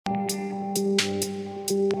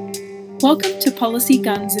Welcome to Policy,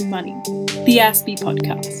 Guns and Money, the ASPI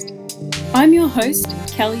podcast. I'm your host,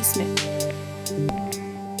 Kelly Smith.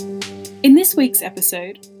 In this week's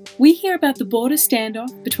episode, we hear about the border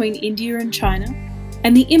standoff between India and China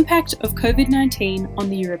and the impact of COVID-19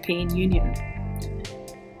 on the European Union.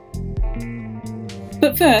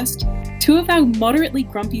 But first, two of our moderately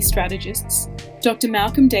grumpy strategists, Dr.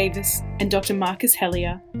 Malcolm Davis and Dr. Marcus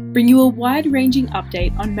Hellyer, bring you a wide-ranging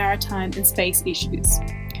update on maritime and space issues.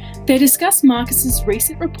 They discuss Marcus's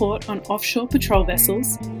recent report on offshore patrol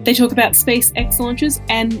vessels, they talk about SpaceX launches,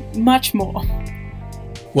 and much more.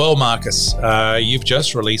 Well, Marcus, you've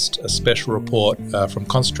just released a special report from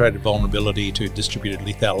Concentrated Vulnerability to Distributed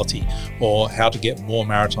Lethality, or how to get more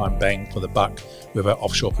maritime bang for the buck with our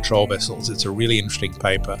offshore patrol vessels. It's a really interesting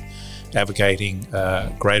paper advocating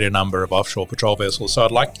a greater number of offshore patrol vessels. So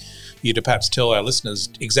I'd like you to perhaps tell our listeners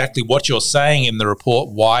exactly what you're saying in the report,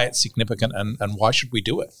 why it's significant, and why should we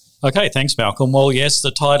do it? Okay, thanks, Malcolm. Well, yes,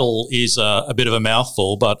 the title is a bit of a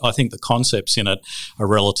mouthful, but I think the concepts in it are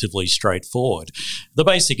relatively straightforward. The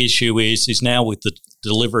basic issue is now with the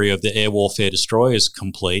delivery of the air warfare destroyers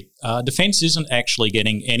complete, Defence isn't actually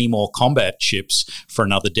getting any more combat ships for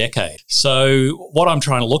another decade. So what I'm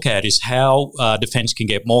trying to look at is how Defence can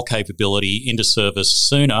get more capability into service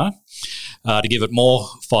sooner, to give it more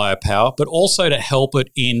firepower, but also to help it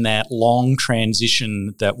in that long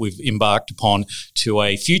transition that we've embarked upon to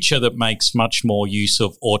a future that makes much more use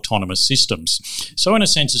of autonomous systems. So in a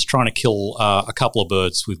sense, it's trying to kill a couple of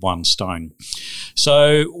birds with one stone.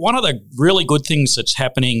 So one of the really good things that's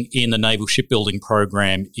happening in the naval shipbuilding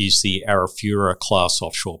program is the Arafura class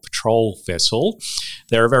offshore patrol vessel.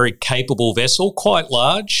 They're a very capable vessel, quite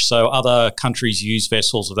large, so other countries use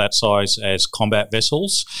vessels of that size as combat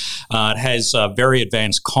vessels. It has a very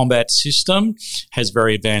advanced combat system, has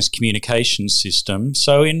very advanced communication system.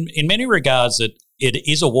 So in many regards, it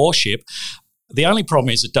is a warship. The only problem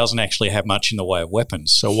is it doesn't actually have much in the way of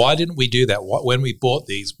weapons. So why didn't we do that? When we bought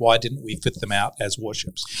these, why didn't we fit them out as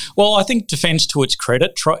warships? Well, I think Defence, to its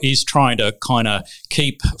credit, is trying to kind of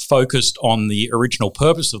keep focused on the original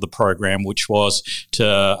purpose of the program, which was to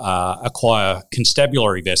acquire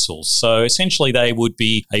constabulary vessels. So essentially they would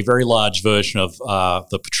be a very large version of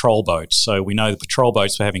the patrol boats. So we know the patrol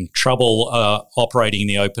boats were having trouble operating in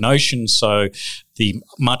the open ocean, so the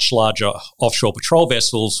much larger offshore patrol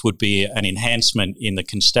vessels would be an enhancement in the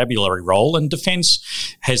constabulary role, and Defence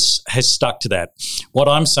has stuck to that. What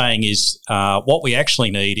I'm saying is what we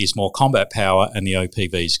actually need is more combat power, and the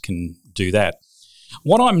OPVs can do that.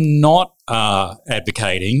 What I'm not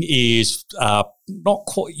advocating is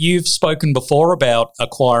you've spoken before about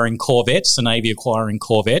acquiring corvettes, the Navy acquiring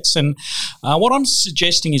corvettes, and what I'm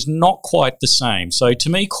suggesting is not quite the same. So to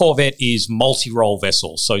me, corvette is multi-role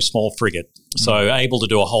vessel, so small frigate, so able to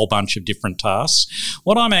do a whole bunch of different tasks.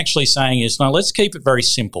 What I'm actually saying is, no, let's keep it very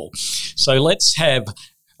simple. So let's have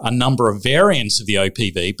a number of variants of the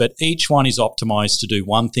OPV, but each one is optimised to do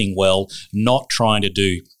one thing well, not trying to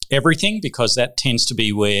do everything, because that tends to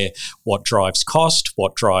be where what drives cost,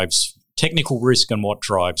 what drives technical risk, and what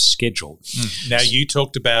drives schedule. Now, you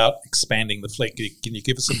talked about expanding the fleet. Can you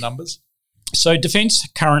give us some numbers? So Defence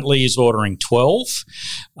currently is ordering 12.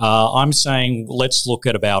 I'm saying let's look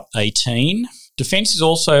at about 18. Defence is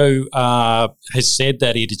also has said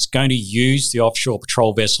that it is going to use the offshore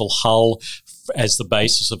patrol vessel hull as the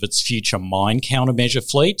basis of its future mine countermeasure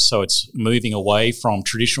fleet. So it's moving away from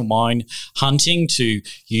traditional mine hunting to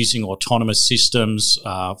using autonomous systems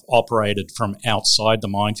operated from outside the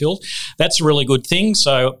minefield. That's a really good thing.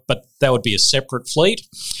 But that would be a separate fleet.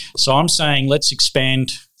 So I'm saying let's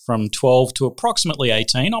expand from 12 to approximately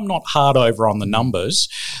 18. I'm not hard over on the numbers.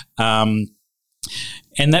 But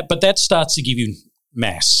that starts to give you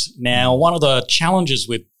mass. Now, one of the challenges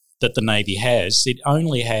that the Navy has, it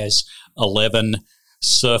only has 11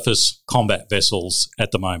 surface combat vessels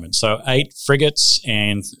at the moment. So 8 frigates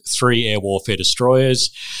and 3 air warfare destroyers.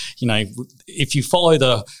 You know, if you follow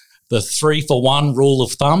the 3-for-1 rule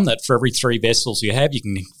of thumb, that for every 3 vessels you have, you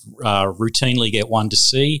can routinely get 1 to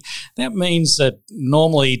sea. That means that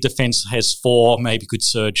normally Defence has 4, maybe could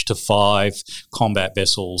surge to 5 combat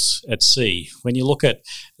vessels at sea. When you look at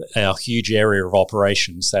our huge area of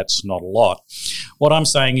operations, that's not a lot. What I'm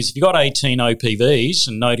saying is if you've got 18 OPVs,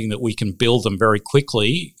 and noting that we can build them very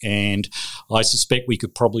quickly, and I suspect we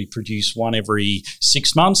could probably produce 1 every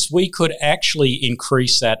 6 months, we could actually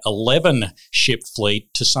increase that 11 ship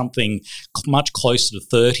fleet to something much closer to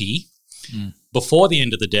 30 before the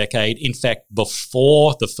end of the decade, in fact,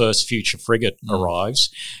 before the first future frigate arrives.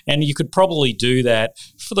 And you could probably do that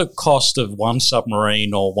for the cost of 1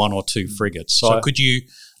 submarine or 1 or 2 frigates. So could you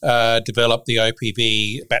develop the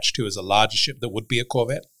OPV Batch 2 as a larger ship that would be a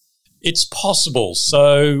corvette? It's possible.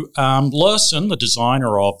 So Lursen, the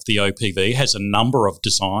designer of the OPV, has a number of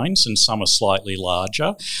designs and some are slightly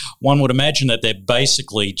larger. One would imagine that they're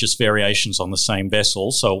basically just variations on the same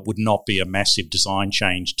vessel, so it would not be a massive design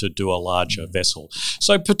change to do a larger vessel.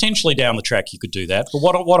 So potentially down the track you could do that. But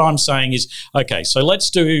what I'm saying is, okay, so let's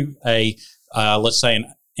do let's say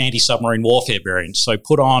an anti-submarine warfare variant. So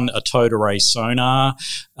put on a towed array sonar,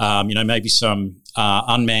 maybe some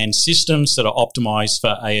unmanned systems that are optimized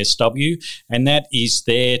for ASW, and that is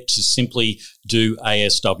there to simply do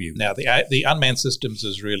ASW. Now, the unmanned systems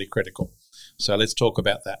is really critical. So let's talk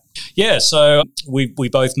about that. Yeah, so we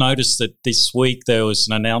both noticed that this week there was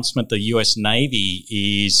an announcement the US Navy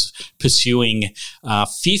is pursuing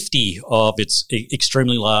 50 of its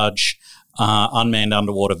extremely large unmanned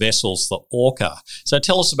underwater vessels, the Orca. So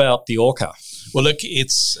tell us about the Orca. Well, look,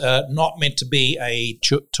 it's not meant to be a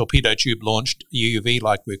torpedo tube-launched UUV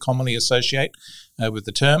like we commonly associate with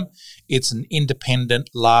the term. It's an independent,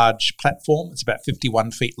 large platform. It's about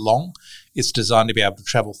 51 feet long. It's designed to be able to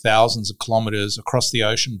travel thousands of kilometres across the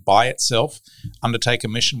ocean by itself, undertake a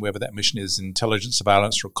mission, whether that mission is intelligence,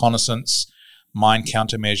 surveillance, reconnaissance, mine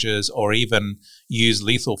countermeasures, or even use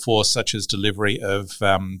lethal force such as delivery of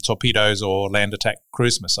torpedoes or land attack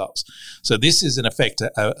cruise missiles. So this is in effect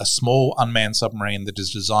a small unmanned submarine that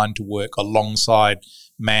is designed to work alongside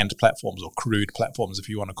manned platforms, or crewed platforms if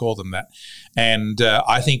you want to call them that. And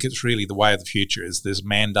I think it's really the way of the future, is this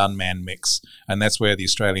manned-unmanned mix, and that's where the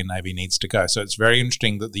Australian Navy needs to go. So it's very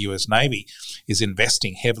interesting that the US Navy is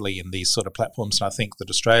investing heavily in these sort of platforms, and I think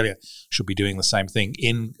that Australia should be doing the same thing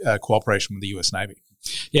in cooperation with the US Navy.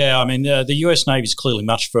 Yeah, I mean, the US Navy is clearly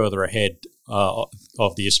much further ahead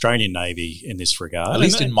of the Australian Navy in this regard. At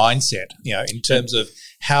least in mindset, in terms of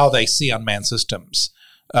how they see unmanned systems.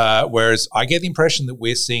 Whereas I get the impression that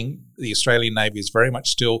we're seeing the Australian Navy is very much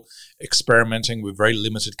still experimenting with very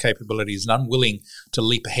limited capabilities and unwilling to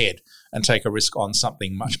leap ahead and take a risk on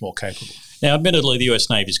something much more capable. Now, admittedly, the US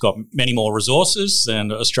Navy's got many more resources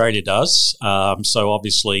than Australia does, so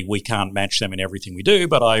obviously we can't match them in everything we do,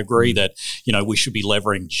 but I agree that, we should be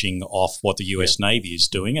leveraging off what the US Navy is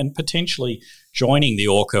doing and potentially joining the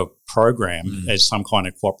Orca program as some kind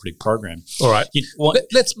of cooperative program. All right.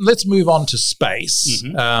 Let's move on to space,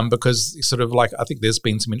 because sort of like I think there's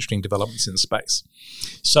been some interesting developments in space.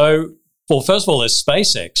 So, well, first of all, there's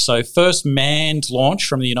SpaceX. So first manned launch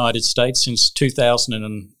from the United States since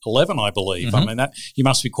 2011, I believe. I mean, that you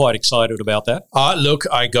must be quite excited about that. Look,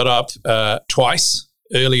 I got up twice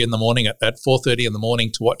early in the morning at 4:30 in the morning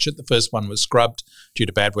to watch it. The first one was scrubbed due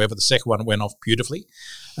to bad weather. The second one went off beautifully.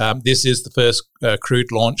 This is the first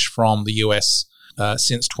crewed launch from the US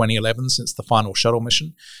since 2011, since the final shuttle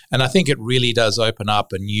mission. And I think it really does open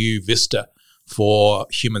up a new vista for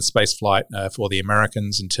human spaceflight for the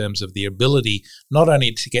Americans in terms of the ability not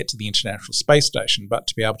only to get to the International Space Station, but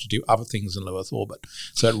to be able to do other things in low Earth orbit.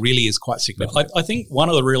 So it really is quite significant. I think one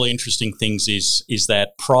of the really interesting things is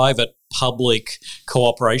that private-public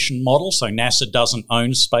cooperation model. So NASA doesn't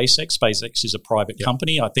own SpaceX. SpaceX is a private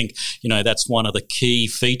company. I think, that's one of the key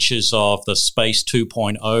features of the Space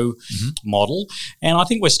 2.0 model. And I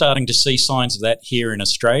think we're starting to see signs of that here in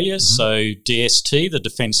Australia. So DST, the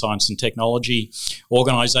Defence Science and Technology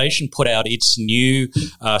Organisation, put out its new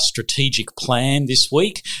strategic plan this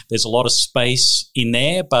week. There's a lot of space in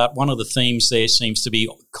there, but one of the themes there seems to be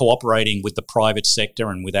cooperating with the private sector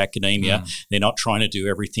and with academia. They're not trying to do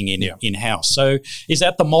everything in-house. So is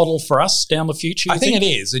that the model for us down the future? I think it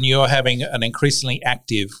is, and you're having an increasingly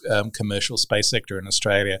active commercial space sector in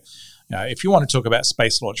Australia. If you want to talk about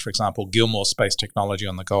space launch, for example, Gilmore Space Technology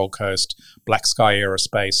on the Gold Coast, Black Sky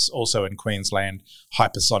Aerospace, also in Queensland,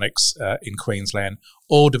 Hypersonics in Queensland,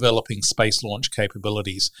 all developing space launch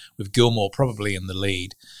capabilities, with Gilmore probably in the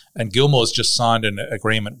lead. And Gilmore's just signed an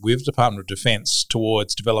agreement with the Department of Defence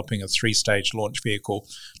towards developing a 3-stage launch vehicle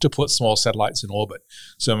to put small satellites in orbit.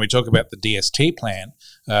 So when we talk about the DST plan,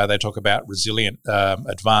 they talk about resilient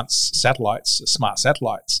advanced satellites, smart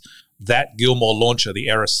satellites. That Gilmore launcher, the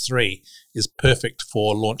Eris-3, is perfect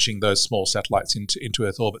for launching those small satellites into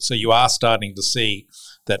Earth orbit. So you are starting to see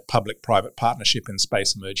that public-private partnership in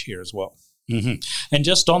space emerge here as well. And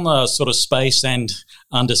just on the sort of space and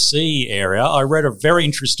undersea area, I read a very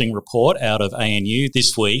interesting report out of ANU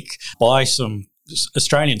this week by some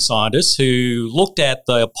Australian scientists who looked at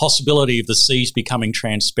the possibility of the seas becoming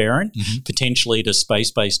transparent, potentially to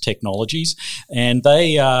space-based technologies. And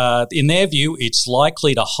they, in their view, it's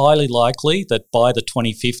highly likely that by the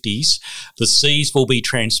 2050s, the seas will be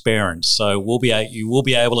transparent. So you will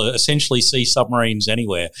be able to essentially see submarines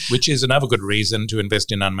anywhere. Which is another good reason to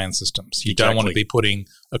invest in unmanned systems. You don't want to be putting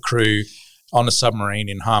a crew on a submarine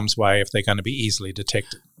in harm's way if they're going to be easily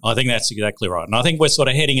detected. I think that's exactly right. And I think we're sort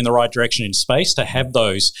of heading in the right direction in space to have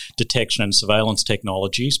those detection and surveillance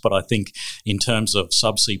technologies. But I think in terms of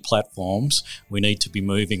subsea platforms, we need to be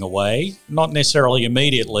moving away, not necessarily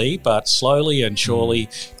immediately, but slowly and surely,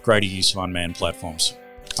 greater use of unmanned platforms.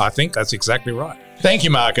 I think that's exactly right. Thank you,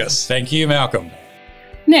 Marcus. Thank you, Malcolm.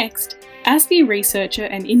 Next, ASPI researcher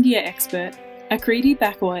and India expert Akriti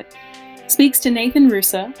Bhagwat speaks to Nathan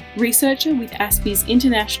Rusa, researcher with ASPI's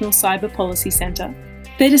International Cyber Policy Centre.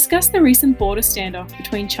 They discuss the recent border standoff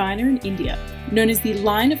between China and India, known as the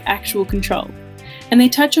Line of Actual Control, and they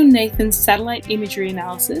touch on Nathan's satellite imagery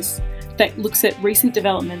analysis that looks at recent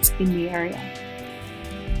developments in the area.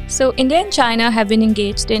 So, India and China have been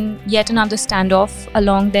engaged in yet another standoff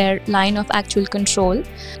along their line of actual control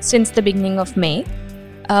since the beginning of May.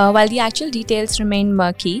 While the actual details remain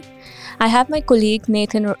murky, I have my colleague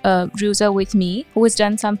Nathan Rusa with me, who has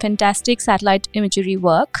done some fantastic satellite imagery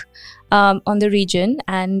work on the region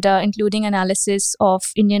and including analysis of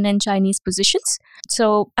Indian and Chinese positions.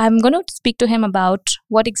 So I'm going to speak to him about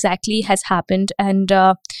what exactly has happened and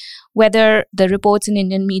whether the reports in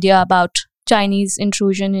Indian media about Chinese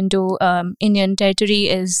intrusion into Indian territory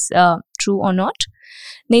is true or not.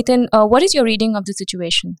 Nathan, what is your reading of the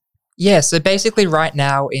situation? Yeah, so basically right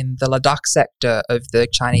now in the Ladakh sector of the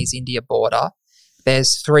Chinese-India border,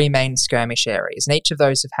 there's 3 main skirmish areas, and each of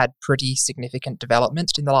those have had pretty significant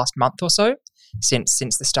developments in the last month or so, since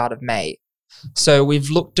the start of May. So we've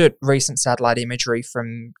looked at recent satellite imagery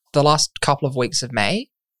from the last couple of weeks of May,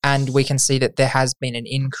 and we can see that there has been an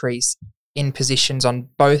increase in positions on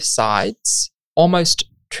both sides, almost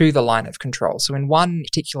to the line of control. So in one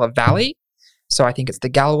particular valley, so I think it's the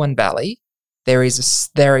Galwan Valley, there is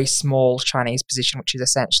a very small Chinese position which is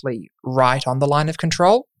essentially right on the line of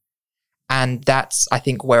control. And that's, I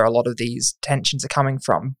think, where a lot of these tensions are coming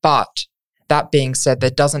from. But that being said,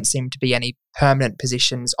 there doesn't seem to be any permanent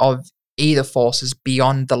positions of either forces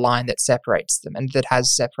beyond the line that separates them and that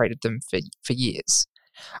has separated them for years.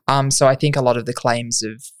 So I think a lot of the claims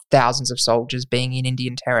of thousands of soldiers being in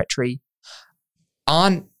Indian territory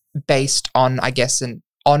aren't based on, I guess, an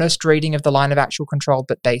honest reading of the line of actual control,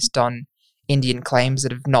 but based on Indian claims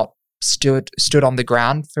that have not stood on the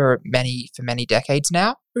ground for many decades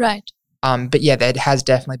now. Right. But yeah, there has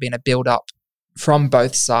definitely been a build-up from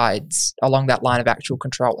both sides along that line of actual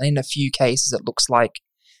control. And in a few cases, it looks like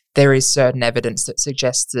there is certain evidence that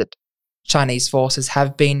suggests that Chinese forces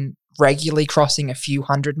have been regularly crossing a few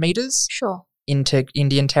hundred meters into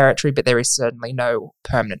Indian territory, but there is certainly no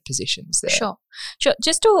permanent positions there. Sure.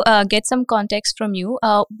 Just to get some context from you,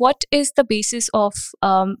 what is the basis of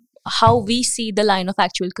how we see the line of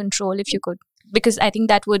actual control, if you could? Because I think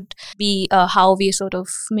that would be how we're sort of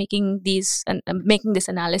making this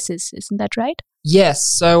analysis. Isn't that right? Yes.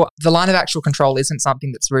 So the line of actual control isn't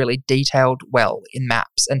something that's really detailed well in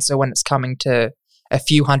maps. And so when it's coming to a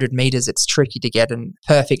few hundred meters, it's tricky to get a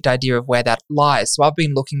perfect idea of where that lies. So I've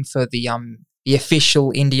been looking for the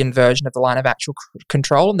official Indian version of the line of actual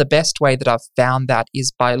control. And the best way that I've found that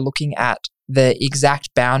is by looking at the exact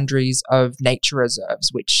boundaries of nature reserves,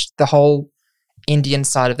 which the whole Indian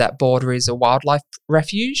side of that border is a wildlife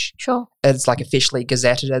refuge. Sure. It's like officially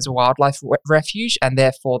gazetted as a wildlife refuge, and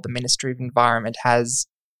therefore the Ministry of Environment has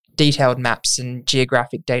detailed maps and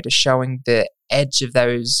geographic data showing the edge of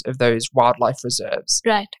those wildlife reserves.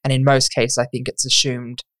 Right. And in most cases, I think it's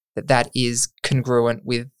assumed that is congruent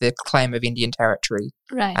with the claim of Indian territory.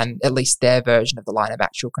 Right. And at least their version of the line of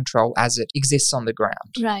actual control as it exists on the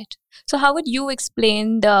ground. Right. So how would you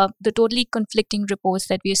explain the totally conflicting reports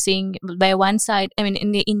that we are seeing by one side, I mean,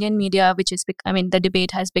 in the Indian media, which is, the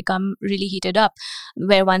debate has become really heated up,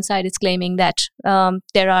 where one side is claiming that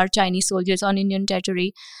there are Chinese soldiers on Indian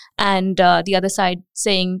territory and the other side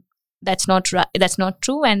saying that's not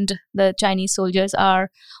true, and the Chinese soldiers are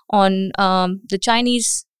on the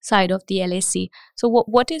Chinese side of the LAC. So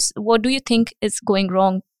what do you think is going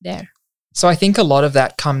wrong there? So I think a lot of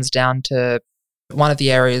that comes down to one of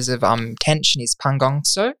the areas of tension is Pangong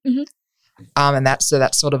Tso. Mm-hmm. And that's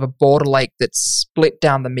sort of a border lake that's split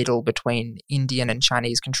down the middle between Indian and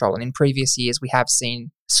Chinese control. And in previous years, we have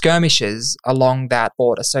seen skirmishes along that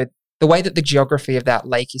border. So the way that the geography of that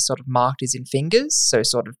lake is sort of marked is in fingers. So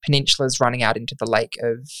sort of peninsulas running out into the lake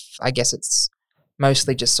of, I guess it's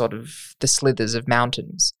mostly just sort of the slithers of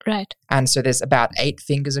mountains. Right. And so there's about 8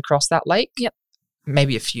 fingers across that lake. Yep.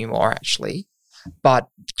 Maybe a few more, actually. But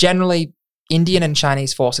generally, Indian and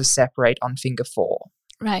Chinese forces separate on finger 4.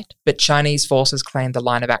 Right. But Chinese forces claim the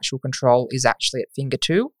line of actual control is actually at finger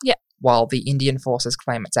 2. Yep. While the Indian forces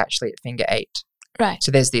claim it's actually at finger 8. Right.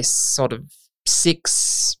 So there's this sort of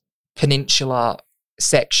 6 peninsular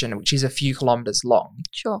section, which is a few kilometers long.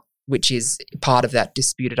 Sure. which is part of that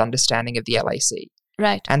disputed understanding of the LAC.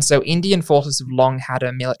 Right. And so Indian forces have long had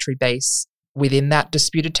a military base within that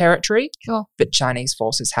disputed territory, Sure. but Chinese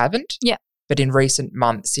forces haven't. Yeah. But in recent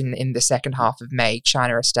months, in the second half of May,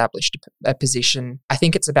 China established a position, I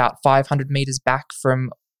think it's about 500 meters back from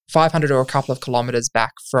 500 or a couple of kilometers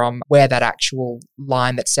back from where that actual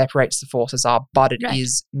line that separates the forces are, but it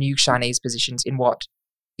is new Chinese positions in what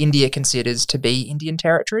India considers to be Indian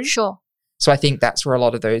territory. Sure. So I think that's where a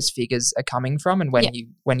lot of those figures are coming from. And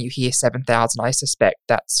when you hear 7,000, I suspect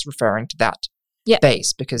that's referring to that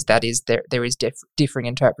base, because that is there is differing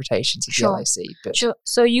interpretations of the LAC. But Sure.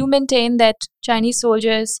 So you maintain that Chinese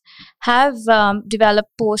soldiers have developed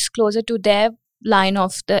posts closer to their line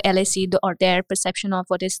of the LAC or their perception of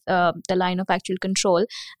what is the line of actual control,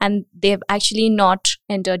 and they've actually not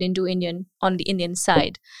entered into on the Indian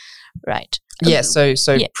side, right? Yeah. So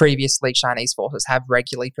previously Chinese forces have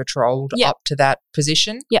regularly patrolled up to that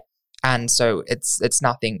position. Yeah. And so it's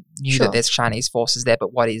nothing new that there's Chinese forces there,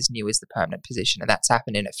 but what is new is the permanent position. And that's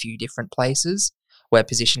happened in a few different places where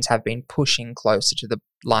positions have been pushing closer to the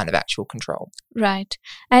line of actual control. Right.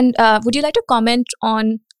 And would you like to comment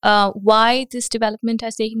on why this development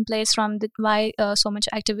has taken place, why so much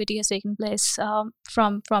activity has taken place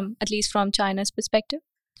from at least from China's perspective?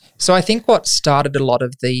 So I think what started a lot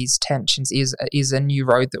of these tensions is a new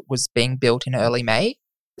road that was being built in early May.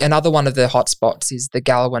 Another one of the hotspots is the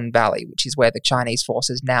Galwan Valley, which is where the Chinese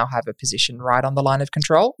forces now have a position right on the line of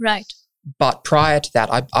control. Right. But prior to that,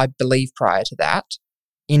 I believe prior to that,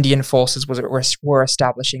 Indian forces were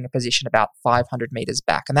establishing a position about 500 meters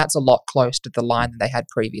back. And that's a lot closer to the line than they had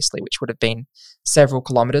previously, which would have been several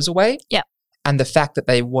kilometers away. Yeah. And the fact that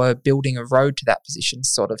they were building a road to that position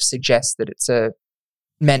sort of suggests that it's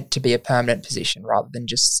meant to be a permanent position rather than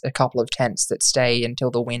just a couple of tents that stay until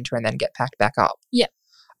the winter and then get packed back up. Yeah.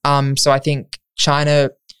 So I think China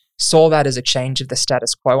saw that as a change of the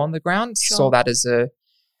status quo on the ground, saw that as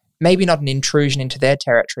maybe not an intrusion into their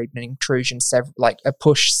territory, but an intrusion, a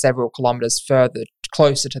push several kilometers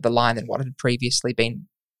closer to the line than what had previously been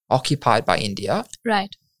occupied by India.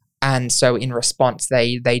 Right. And so in response,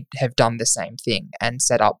 they have done the same thing and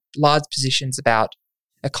set up large positions about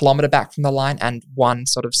a kilometer back from the line and one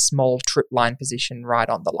sort of small trip line position right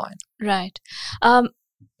on the line. Right.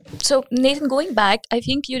 So Nathan, going back, I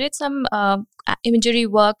think you did some imagery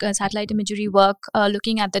work, satellite imagery work,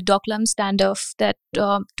 looking at the Doklam standoff that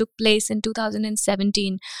took place in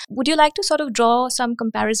 2017. Would you like to sort of draw some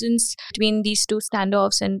comparisons between these two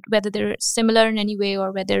standoffs and whether they're similar in any way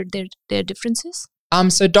or whether there are differences?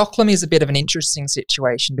 So Doklam is a bit of an interesting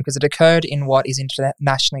situation because it occurred in what is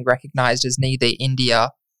internationally recognized as neither India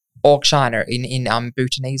or China in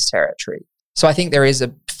Bhutanese territory. So I think there is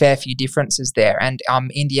a fair few differences there. And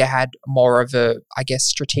India had more of a, I guess,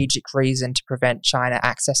 strategic reason to prevent China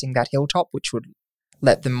accessing that hilltop, which would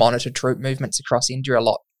let them monitor troop movements across India a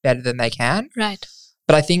lot better than they can. Right.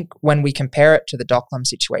 But I think when we compare it to the Doklam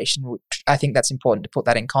situation, I think that's important to put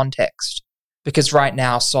that in context. Because right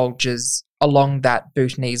now, soldiers along that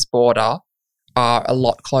Bhutanese border are a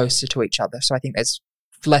lot closer to each other. So I think there's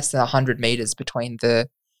less than 100 meters between the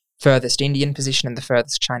furthest Indian position and the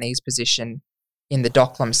furthest Chinese position in the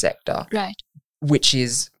Doklam sector. Right. Which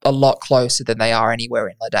is a lot closer than they are anywhere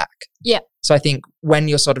in Ladakh. Yeah. So I think when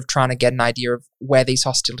you're sort of trying to get an idea of where these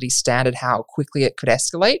hostilities stand and how quickly it could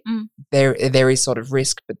escalate, there is sort of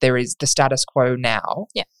risk, but there is the status quo now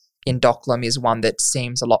in Doklam is one that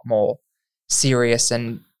seems a lot more serious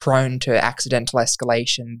and prone to accidental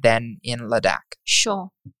escalation than in Ladakh. Sure.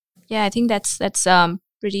 Yeah, I think that's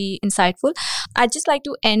pretty insightful. I'd just like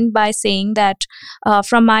to end by saying that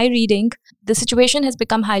from my reading, the situation has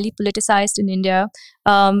become highly politicized in India,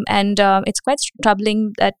 and it's quite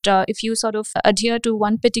troubling that if you sort of adhere to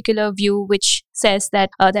one particular view which says that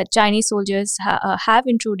Chinese soldiers have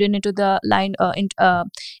intruded into the line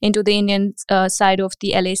into the Indian side of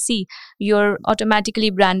the LAC, you're automatically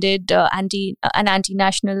branded an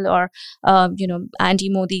anti-national or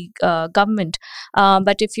anti-Modi government.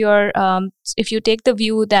 But if you take the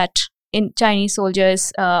view that Chinese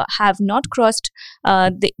soldiers have not crossed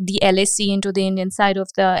the LAC into the Indian side of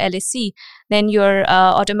the LAC, then you're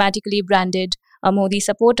automatically branded a Modi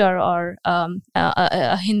supporter or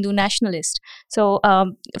a Hindu nationalist. So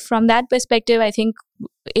from that perspective, I think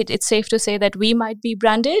it's safe to say that we might be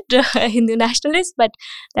branded a Hindu nationalist, but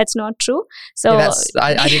that's not true. So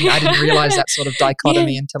I didn't realize that sort of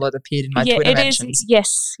dichotomy until it appeared in my Twitter mentions.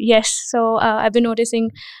 Yes. So I've been noticing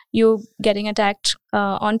you getting attacked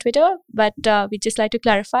on Twitter, but we'd just like to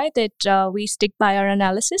clarify that we stick by our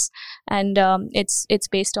analysis, and it's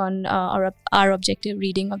based on our objective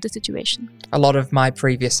reading of the situation. A lot of my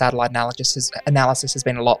previous satellite analysis has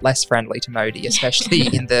been a lot less friendly to Modi, especially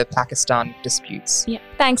in the Pakistan disputes. Yeah,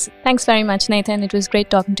 thanks very much, Nathan. It was great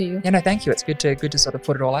talking to you. Yeah, no, thank you. It's good to sort of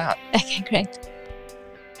put it all out. Okay, great.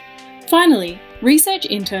 Finally, research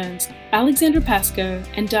interns Alexandra Pascoe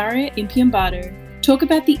and Daria Impiambato talk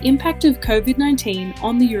about the impact of COVID-19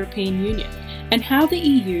 on the European Union and how the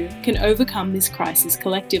EU can overcome this crisis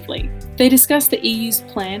collectively. They discuss the EU's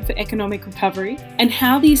plan for economic recovery and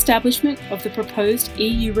how the establishment of the proposed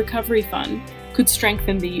EU Recovery Fund could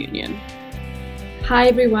strengthen the Union. Hi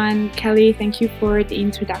everyone, Kelly, thank you for the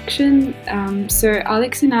introduction. So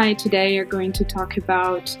Alex and I today are going to talk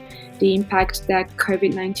about the impact that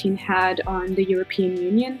COVID-19 had on the European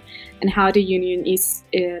Union and how the Union is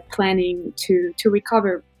planning to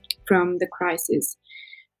recover from the crisis.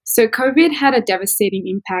 So COVID had a devastating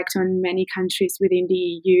impact on many countries within the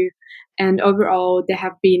EU, and overall there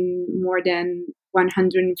have been more than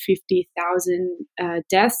 150,000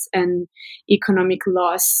 deaths and economic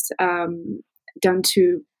loss down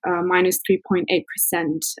to minus 3.8%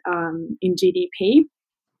 in GDP.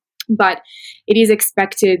 But it is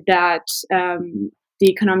expected that the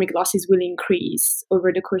economic losses will increase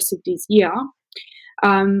over the course of this year.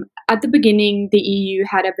 At the beginning, the EU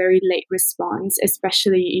had a very late response,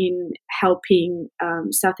 especially in helping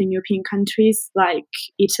Southern European countries like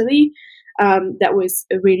Italy, that was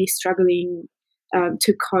really struggling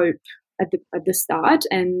to cope at the start.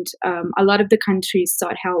 And a lot of the countries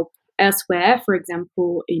sought help elsewhere, for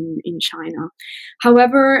example, in China.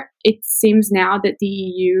 However, it seems now that the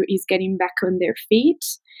EU is getting back on their feet.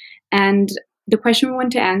 And the question we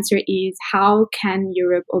want to answer is, how can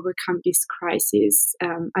Europe overcome this crisis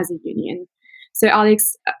as a union? So,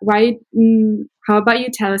 Alex, how about you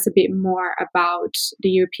tell us a bit more about the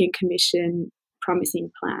European Commission promising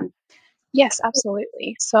plan? Yes,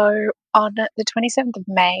 absolutely. So on the 27th of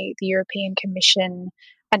May, the European Commission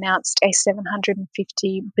announced a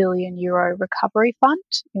 €750 billion recovery fund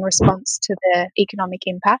in response to the economic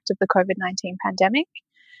impact of the COVID-19 pandemic.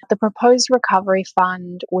 The proposed recovery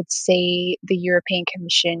fund would see the European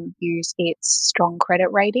Commission use its strong credit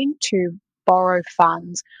rating to borrow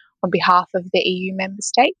funds on behalf of the EU member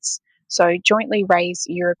states, so jointly raise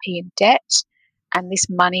European debt, and this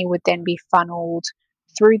money would then be funneled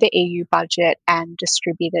through the EU budget and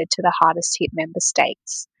distributed to the hardest hit member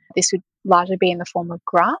states. This would largely be in the form of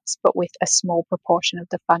grants, but with a small proportion of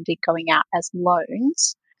the funding going out as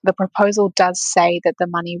loans. The proposal does say that the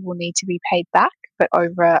money will need to be paid back, but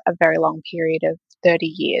over a very long period of 30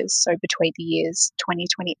 years, so between the years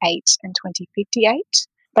 2028 and 2058.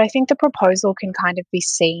 But I think the proposal can kind of be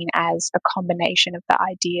seen as a combination of the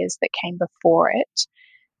ideas that came before it.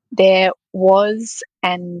 There was,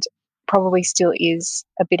 and probably still is,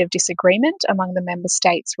 a bit of disagreement among the member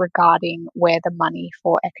states regarding where the money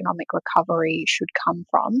for economic recovery should come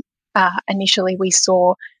from. Initially, we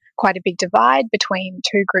saw quite a big divide between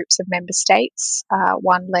two groups of member states,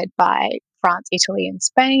 one led by France, Italy, and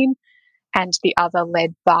Spain, and the other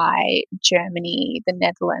led by Germany, the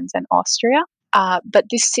Netherlands, and Austria. But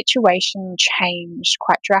this situation changed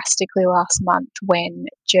quite drastically last month when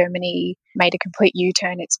Germany made a complete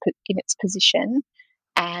U-turn in its position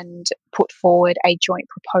and put forward a joint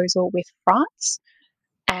proposal with France.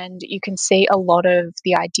 And you can see a lot of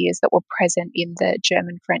the ideas that were present in the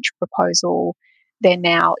German-French proposal, they're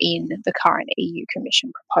now in the current EU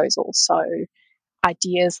Commission proposal. So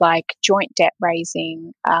ideas like joint debt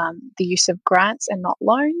raising, the use of grants and not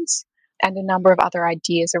loans, and a number of other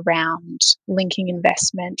ideas around linking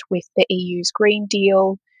investment with the EU's Green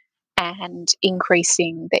Deal and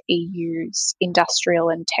increasing the EU's industrial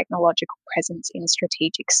and technological presence in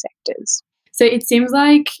strategic sectors. So it seems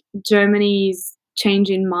like Germany's change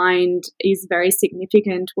in mind is very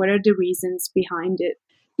significant. What are the reasons behind it?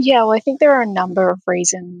 Yeah, well, I think there are a number of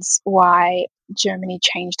reasons why Germany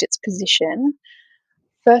changed its position.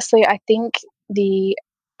 Firstly, I think the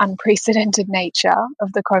unprecedented nature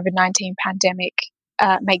of the COVID-19 pandemic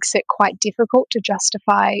makes it quite difficult to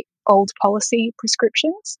justify old policy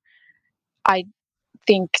prescriptions. I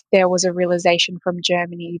think there was a realization from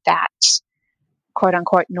Germany that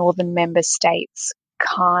quote-unquote northern member states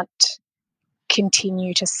can't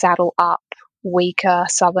continue to saddle up weaker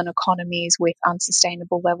southern economies with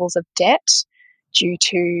unsustainable levels of debt due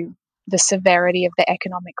to the severity of the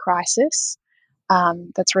economic crisis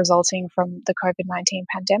that's resulting from the COVID-19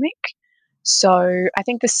 pandemic. So I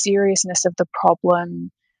think the seriousness of the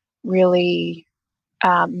problem really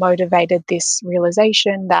motivated this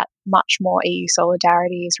realization that much more EU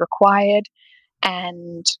solidarity is required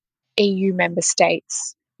and EU member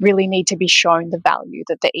states really need to be shown the value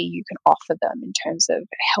that the EU can offer them in terms of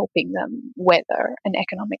helping them weather an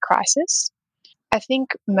economic crisis. I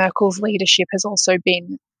think Merkel's leadership has also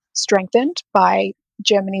been strengthened by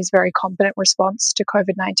Germany's very competent response to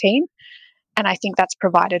COVID-19. And I think that's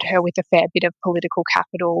provided her with a fair bit of political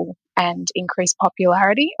capital and increased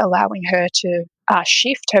popularity, allowing her to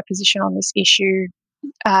shift her position on this issue,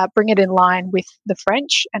 bring it in line with the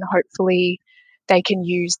French, and hopefully they can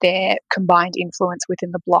use their combined influence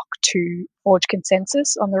within the bloc to forge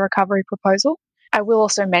consensus on the recovery proposal. I will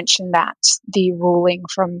also mention that the ruling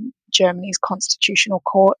from Germany's Constitutional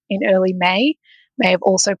Court in early May have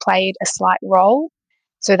also played a slight role.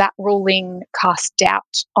 So that ruling cast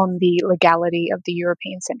doubt on the legality of the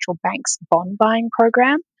European Central Bank's bond buying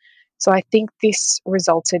program. So I think this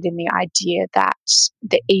resulted in the idea that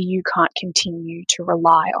the EU can't continue to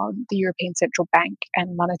rely on the European Central Bank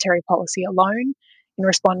and monetary policy alone in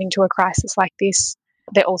responding to a crisis like this.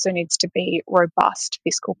 There also needs to be robust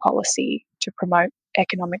fiscal policy to promote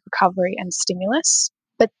economic recovery and stimulus.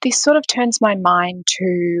 But this sort of turns my mind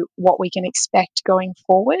to what we can expect going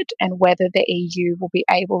forward and whether the EU will be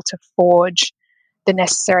able to forge the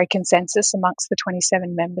necessary consensus amongst the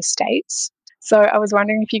 27 member states. So I was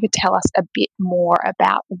wondering if you could tell us a bit more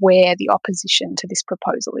about where the opposition to this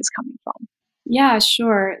proposal is coming from. Yeah,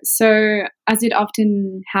 sure. So as it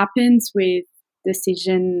often happens with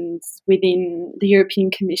decisions within the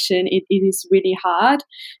European Commission, it is really hard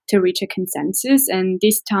to reach a consensus. And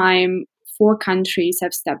this time, 4 countries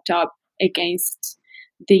have stepped up against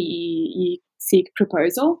the EC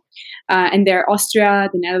proposal. And they're Austria,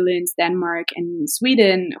 the Netherlands, Denmark, and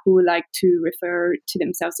Sweden, who like to refer to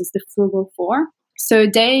themselves as the Frugal Four. So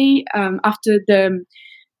they, after the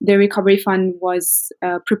recovery fund was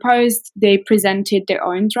proposed, they presented their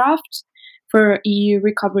own draft for EU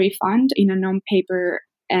recovery fund in a non-paper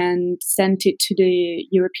and sent it to the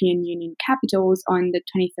European Union capitals on the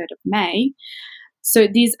 23rd of May. So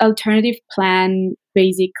this alternative plan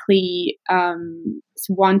basically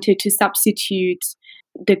wanted to substitute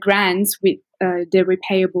the grants with the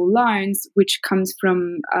repayable loans, which comes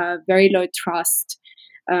from very low trust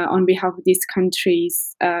on behalf of these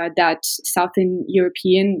countries that Southern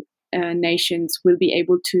European nations will be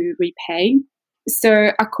able to repay.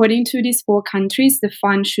 So according to these 4 countries, the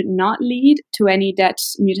fund should not lead to any debt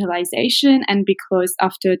mutualization and be closed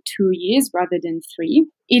after 2 years rather than 3.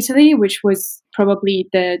 Italy, which was probably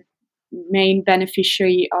the main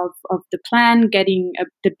beneficiary of the plan, getting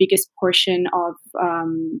the biggest portion of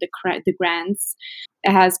the grants,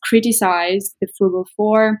 has criticized the Frugal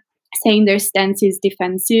Four, saying their stance is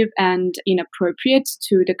defensive and inappropriate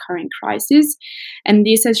to the current crisis. And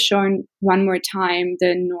this has shown one more time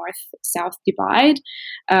the North-South divide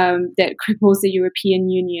that cripples the European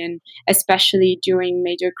Union, especially during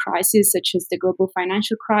major crises such as the global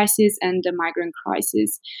financial crisis and the migrant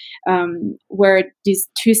crisis, where these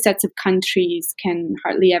 2 sets of countries can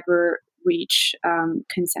hardly ever reach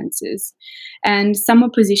consensus. And some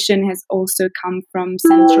opposition has also come from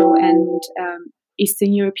Central and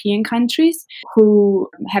Eastern European countries who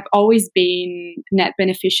have always been net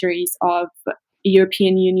beneficiaries of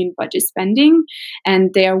European Union budget spending,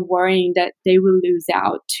 and they are worrying that they will lose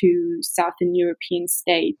out to Southern European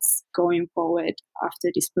states going forward after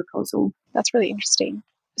this proposal. That's really interesting.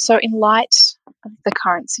 So in light of the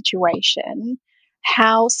current situation,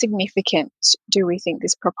 how significant do we think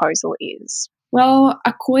this proposal is? Well,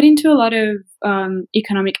 according to a lot of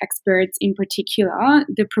economic experts in particular,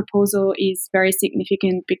 the proposal is very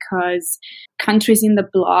significant because countries in the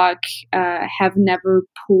bloc have never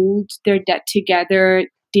pooled their debt together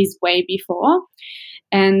this way before.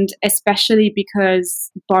 And especially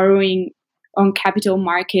because borrowing on capital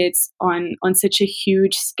markets on such a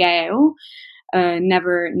huge scale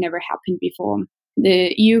never happened before.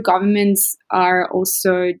 The EU governments are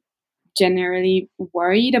also generally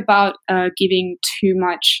worried about giving too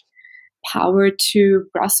much power to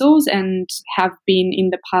Brussels and have been in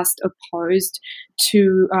the past opposed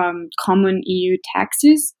to common EU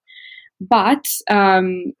taxes. But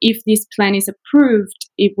if this plan is approved,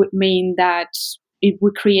 it would mean that it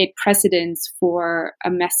would create precedents for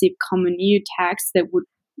a massive common EU tax that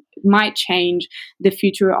might change the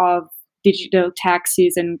future of digital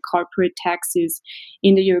taxes and corporate taxes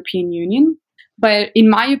in the European Union. But in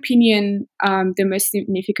my opinion, the most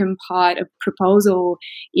significant part of the proposal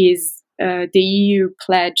is the EU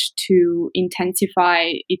pledge to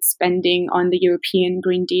intensify its spending on the European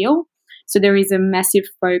Green Deal. So there is a massive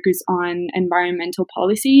focus on environmental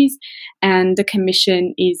policies, and the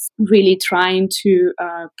Commission is really trying to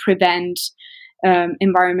prevent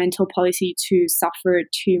environmental policy to suffer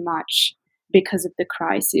too much because of the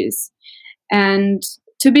crisis. And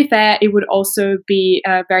to be fair, it would also be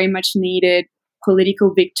a very much needed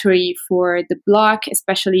political victory for the bloc,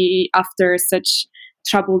 especially after such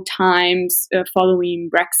troubled times following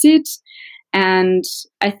Brexit. And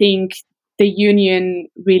I think the union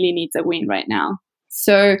really needs a win right now.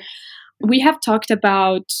 So we have talked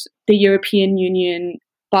about the European Union,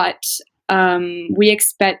 but we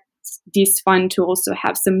expect this fund to also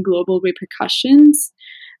have some global repercussions.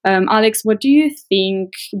 Alex, what do you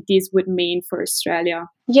think this would mean for Australia?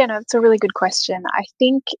 Yeah, no, it's a really good question. I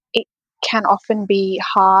think it can often be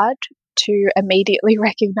hard to immediately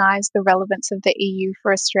recognise the relevance of the EU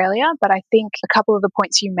for Australia, but I think a couple of the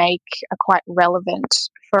points you make are quite relevant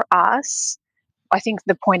for us. I think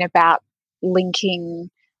the point about linking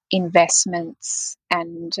investments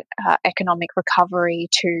and economic recovery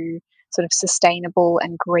to sort of sustainable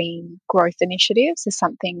and green growth initiatives is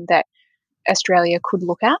something that Australia could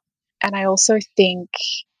look at. And I also think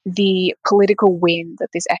the political win that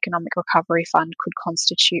this economic recovery fund could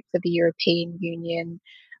constitute for the European Union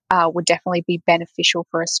would definitely be beneficial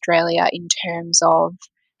for Australia in terms of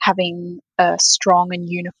having a strong and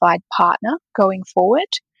unified partner going forward.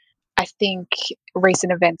 I think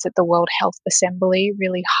recent events at the World Health Assembly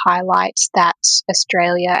really highlights that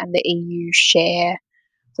Australia and the EU share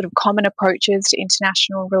sort of common approaches to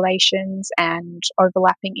international relations and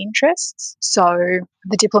overlapping interests. So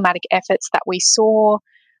the diplomatic efforts that we saw,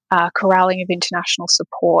 corralling of international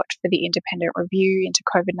support for the independent review into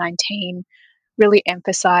COVID-19, really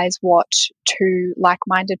emphasise what two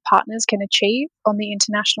like-minded partners can achieve on the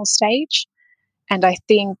international stage. And I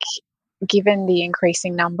think given the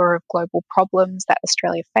increasing number of global problems that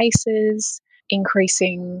Australia faces,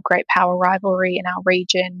 increasing great power rivalry in our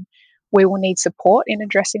region, we will need support in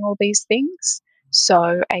addressing all these things.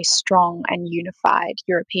 So a strong and unified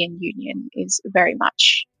European Union is very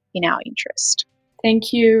much in our interest.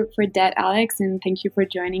 Thank you for that, Alex, and thank you for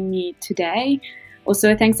joining me today.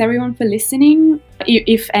 Also, thanks everyone for listening.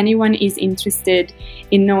 If anyone is interested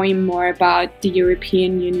in knowing more about the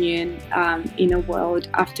European Union in a world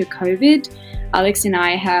after COVID, Alex and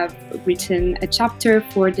I have written a chapter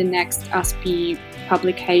for the next ASPI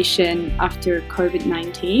publication after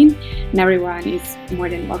COVID-19, and everyone is more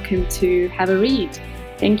than welcome to have a read.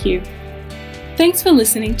 Thank you. Thanks for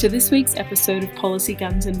listening to this week's episode of Policy,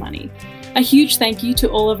 Guns and Money. A huge thank you to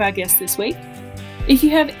all of our guests this week. If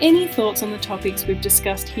you have any thoughts on the topics we've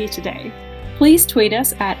discussed here today, please tweet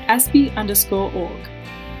us at ASPI_org.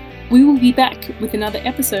 We will be back with another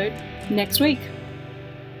episode next week.